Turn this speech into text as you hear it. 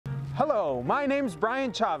Hello, my name's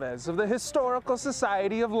Brian Chavez of the Historical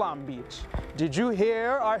Society of Long Beach. Did you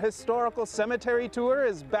hear our historical cemetery tour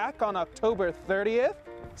is back on October 30th?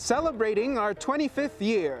 Celebrating our 25th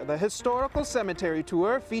year, the Historical Cemetery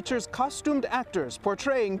Tour features costumed actors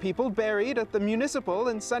portraying people buried at the Municipal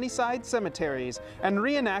and Sunnyside Cemeteries and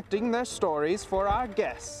reenacting their stories for our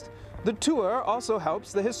guests. The tour also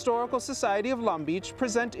helps the Historical Society of Long Beach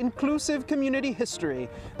present inclusive community history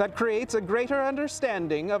that creates a greater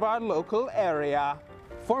understanding of our local area.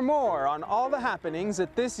 For more on all the happenings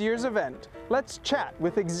at this year's event, let's chat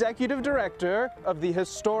with Executive Director of the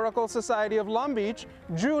Historical Society of Long Beach,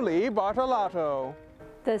 Julie Bartolotto.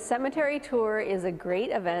 The cemetery tour is a great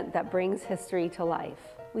event that brings history to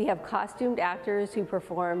life. We have costumed actors who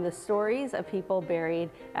perform the stories of people buried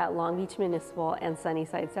at Long Beach Municipal and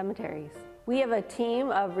Sunnyside Cemeteries. We have a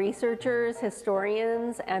team of researchers,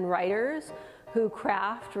 historians, and writers who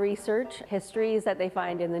craft research histories that they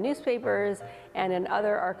find in the newspapers and in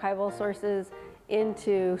other archival sources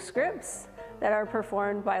into scripts that are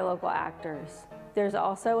performed by local actors. There's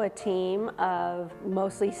also a team of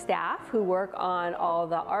mostly staff who work on all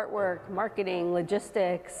the artwork, marketing,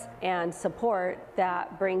 logistics, and support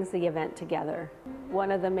that brings the event together.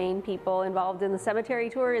 One of the main people involved in the cemetery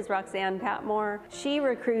tour is Roxanne Patmore. She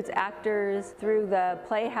recruits actors through the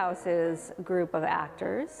Playhouse's group of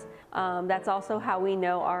actors. That's also how we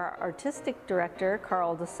know our artistic director,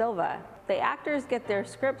 Carl Da Silva. The actors get their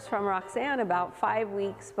scripts from Roxanne about 5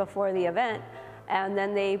 weeks before the event, and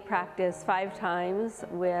then they practice 5 times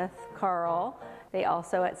with Carl. They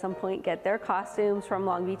also at some point get their costumes from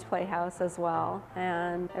Long Beach Playhouse as well.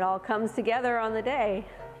 And it all comes together on the day.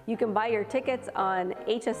 You can buy your tickets on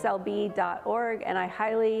hslb.org, and I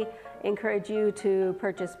highly encourage you to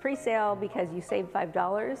purchase pre-sale because you save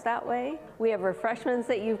 $5 that way. We have refreshments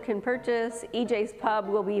that you can purchase. EJ's Pub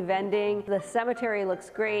will be vending. The cemetery looks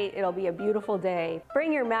great. It'll be a beautiful day.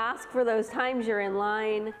 Bring your mask for those times you're in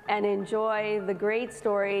line and enjoy the great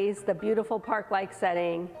stories, the beautiful park-like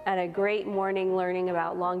setting, and a great morning learning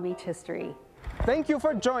about Long Beach history. Thank you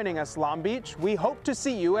for joining us, Long Beach. We hope to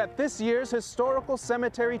see you at this year's Historical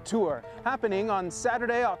Cemetery Tour, happening on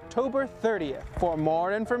Saturday, October 30th. For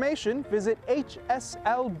more information, visit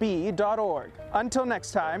hslb.org. Until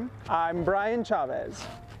next time, I'm Brian Chavez.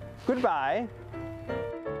 Goodbye.